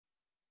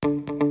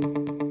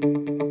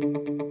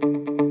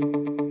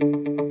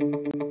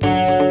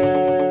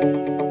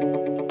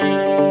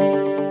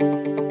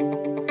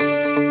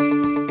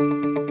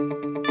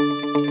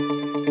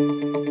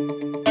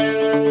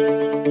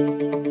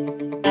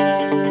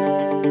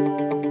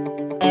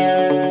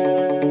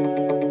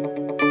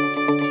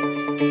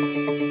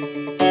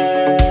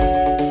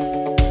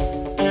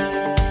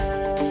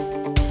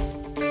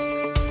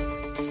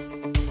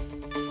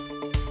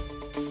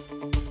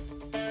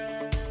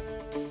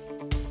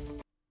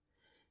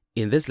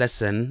In this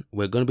lesson,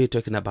 we're going to be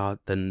talking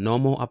about the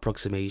normal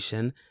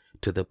approximation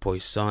to the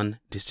Poisson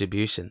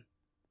distribution.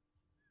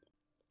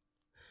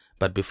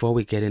 But before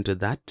we get into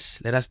that,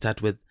 let us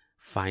start with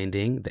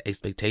finding the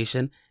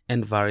expectation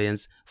and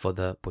variance for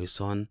the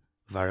Poisson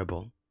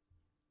variable.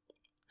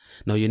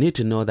 Now you need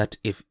to know that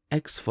if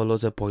x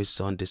follows a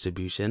Poisson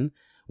distribution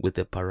with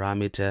the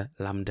parameter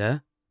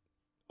lambda,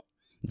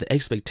 the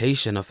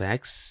expectation of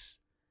x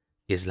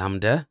is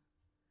lambda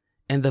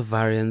and the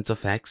variance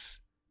of x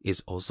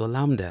is also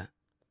lambda.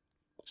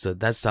 So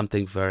that's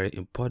something very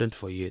important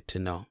for you to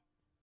know.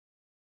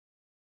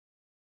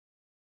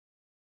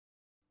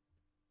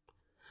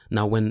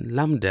 Now when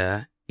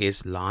lambda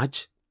is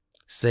large,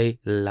 say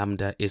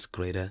lambda is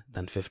greater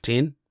than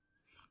 15,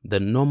 the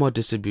normal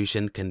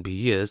distribution can be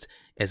used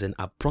as an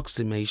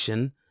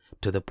approximation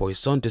to the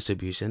Poisson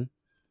distribution,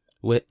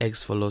 where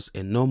x follows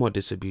a normal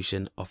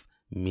distribution of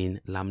mean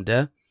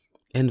lambda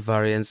and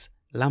variance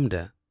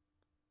lambda.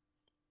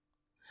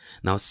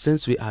 Now,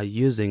 since we are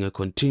using a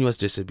continuous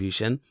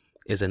distribution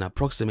as an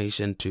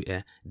approximation to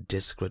a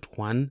discrete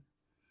one,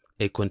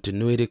 a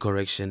continuity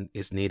correction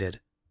is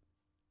needed.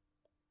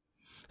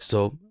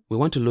 So we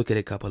want to look at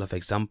a couple of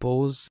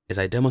examples as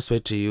I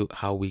demonstrate to you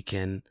how we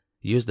can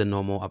use the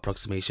normal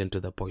approximation to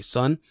the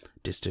Poisson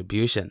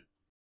distribution.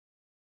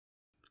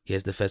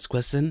 Here's the first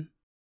question.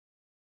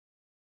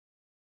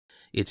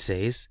 It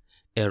says,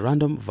 a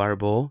random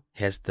variable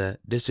has the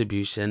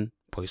distribution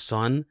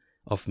Poisson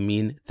of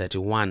mean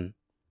 31.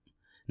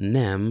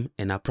 Name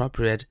an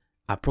appropriate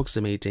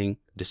approximating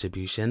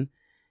distribution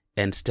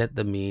and state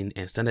the mean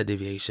and standard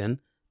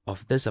deviation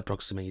of this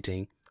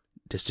approximating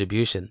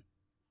distribution.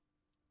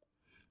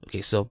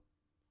 Okay, so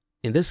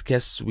in this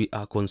case, we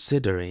are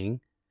considering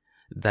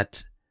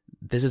that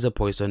this is a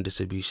Poisson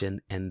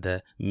distribution and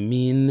the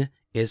mean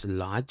is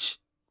large.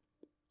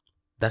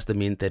 That's the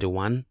mean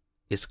 31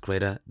 is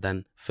greater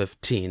than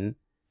 15.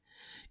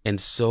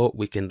 And so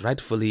we can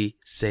rightfully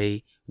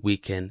say we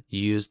can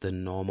use the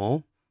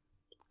normal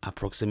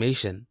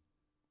approximation.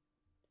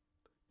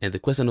 And the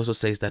question also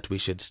says that we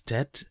should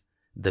state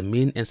the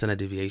mean and standard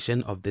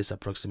deviation of this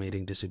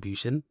approximating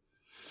distribution.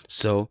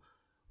 So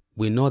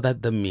we know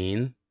that the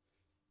mean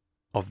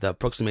of the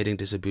approximating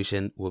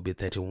distribution will be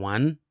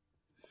 31,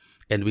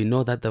 and we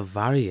know that the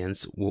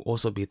variance will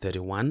also be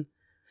 31.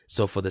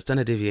 So for the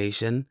standard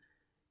deviation,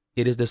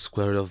 it is the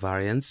square root of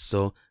variance,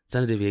 so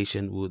standard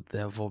deviation would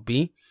therefore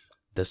be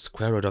the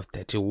square root of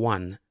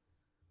 31,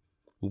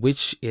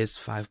 which is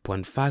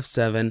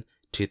 5.57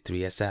 to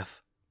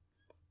 3SF.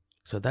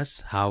 So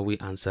that's how we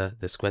answer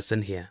this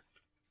question here.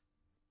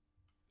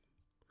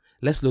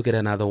 Let's look at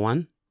another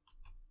one.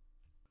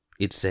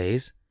 It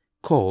says,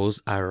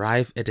 calls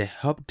arrive at a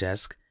help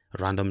desk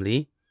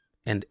randomly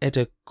and at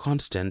a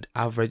constant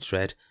average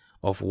rate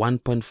of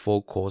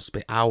 1.4 calls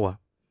per hour.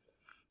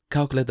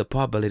 Calculate the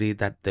probability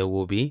that there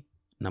will be,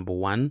 number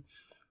 1,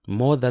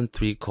 more than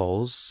 3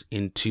 calls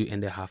in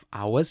 2.5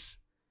 hours,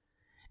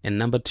 and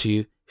number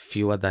 2,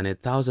 fewer than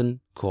 1,000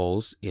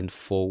 calls in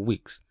 4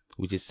 weeks,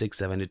 which is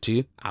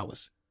 672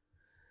 hours.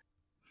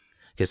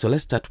 Okay, so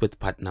let's start with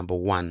part number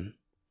 1.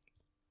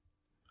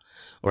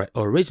 Alright,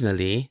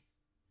 originally,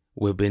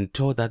 we've been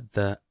told that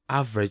the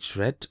average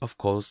rate of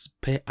calls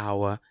per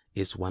hour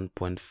is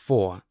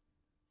 1.4.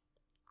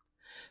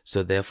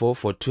 So therefore,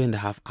 for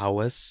 2.5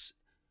 hours,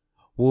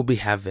 we'll be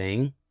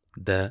having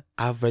the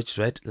average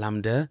rate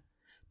lambda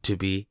to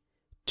be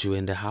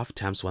 2.5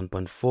 times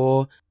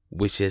 1.4,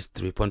 which is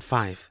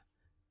 3.5.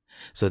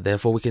 So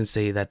therefore, we can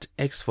say that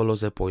x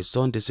follows a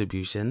Poisson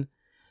distribution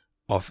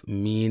of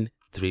mean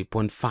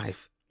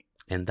 3.5,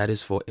 and that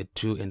is for a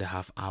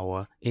 2.5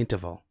 hour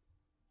interval.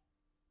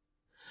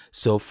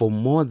 So for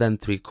more than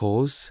 3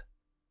 calls,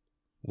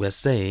 we're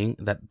saying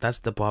that that's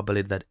the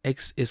probability that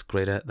x is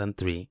greater than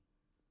 3,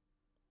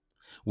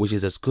 which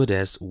is as good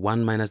as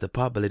 1 minus the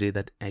probability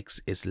that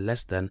x is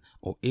less than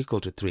or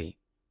equal to 3.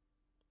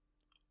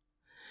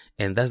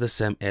 And that's the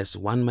same as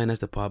 1 minus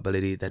the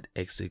probability that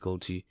x equal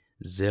to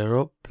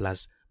 0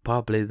 plus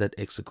probability that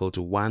x equal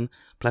to 1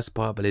 plus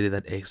probability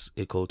that x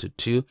equal to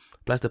 2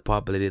 plus the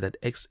probability that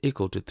x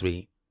equal to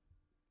 3.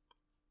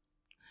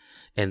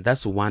 And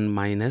that's 1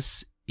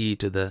 minus e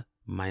to the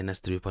minus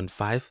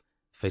 3.5,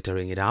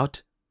 factoring it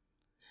out.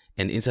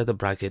 And inside the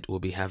bracket, we'll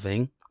be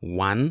having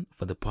 1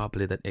 for the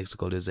probability that x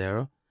equal to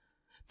 0,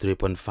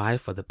 3.5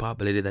 for the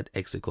probability that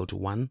x equal to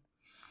 1,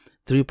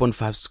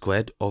 3.5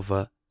 squared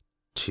over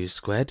 2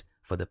 squared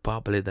for the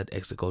probability that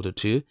x equal to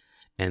 2,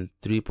 and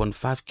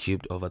 3.5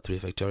 cubed over 3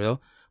 factorial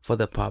for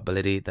the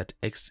probability that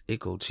x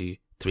equal to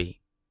 3.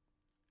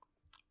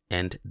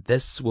 And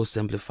this will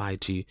simplify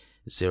to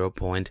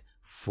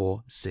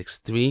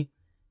 0.463,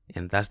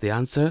 and that's the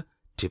answer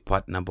to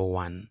part number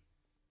 1.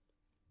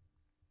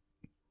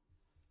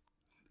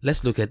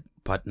 Let's look at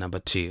part number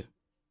 2.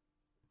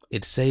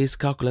 It says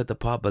calculate the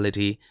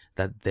probability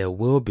that there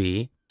will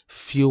be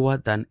fewer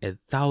than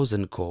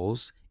 1,000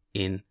 calls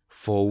in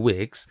 4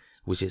 weeks,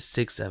 which is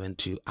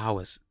 672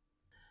 hours.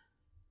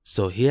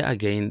 So here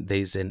again, there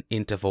is an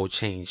interval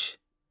change.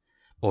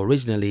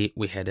 Originally,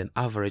 we had an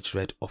average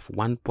rate of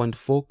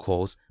 1.4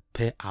 calls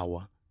per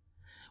hour,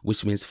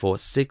 which means for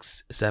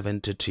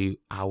 672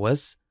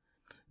 hours,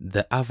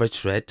 the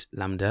average rate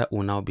lambda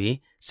will now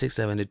be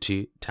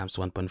 672 times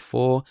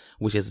 1.4,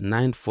 which is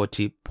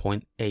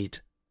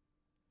 940.8.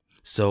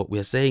 So we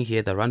are saying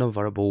here the random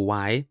variable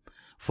y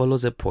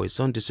follows a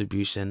Poisson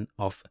distribution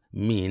of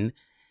mean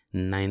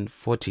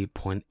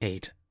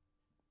 940.8.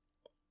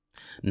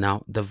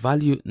 Now the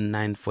value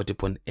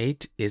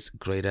 940.8 is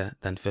greater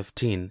than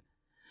 15,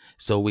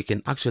 so we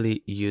can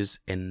actually use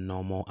a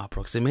normal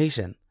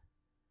approximation,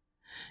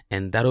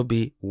 and that'll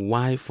be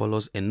y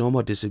follows a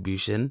normal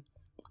distribution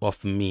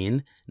of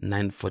mean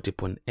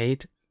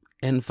 940.8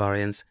 and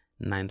variance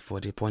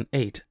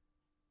 940.8.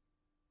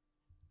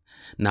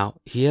 Now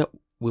here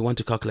we want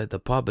to calculate the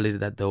probability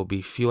that there will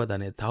be fewer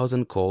than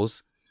 1,000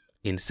 calls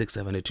in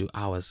 672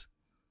 hours.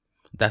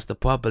 That's the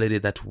probability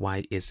that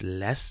y is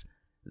less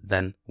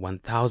than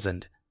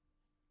 1,000.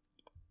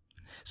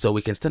 So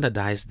we can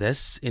standardize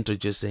this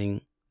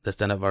introducing the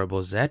standard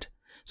variable z.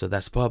 So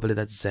that's probability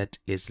that z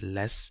is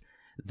less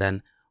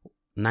than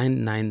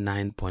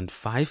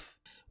 999.5,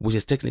 which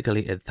is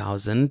technically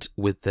 1,000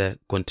 with the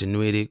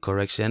continuity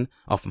correction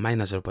of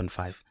minus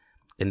 0.5,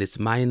 and it's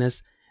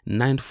minus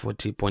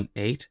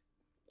 940.8,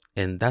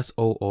 and that's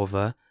all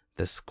over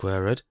the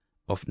square root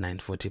of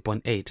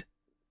 940.8.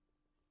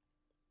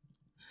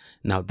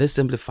 Now this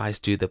simplifies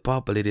to the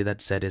probability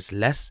that z is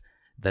less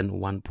than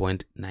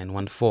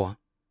 1.914,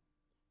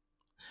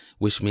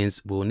 which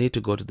means we'll need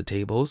to go to the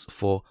tables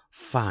for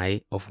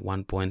phi of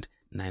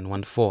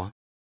 1.914.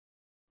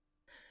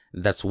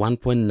 That's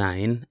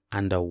 1.9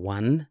 under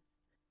 1,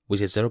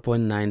 which is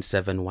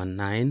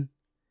 0.9719,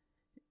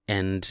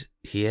 and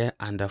here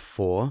under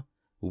 4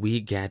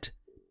 we get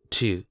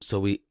 2. So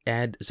we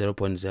add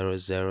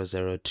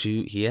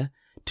 0.0002 here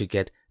to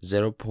get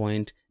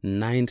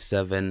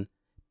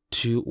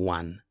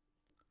 0.9721.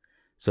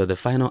 So the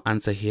final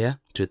answer here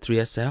to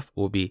 3SF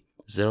will be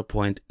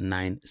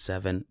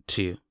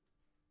 0.972.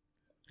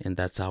 And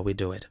that's how we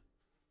do it.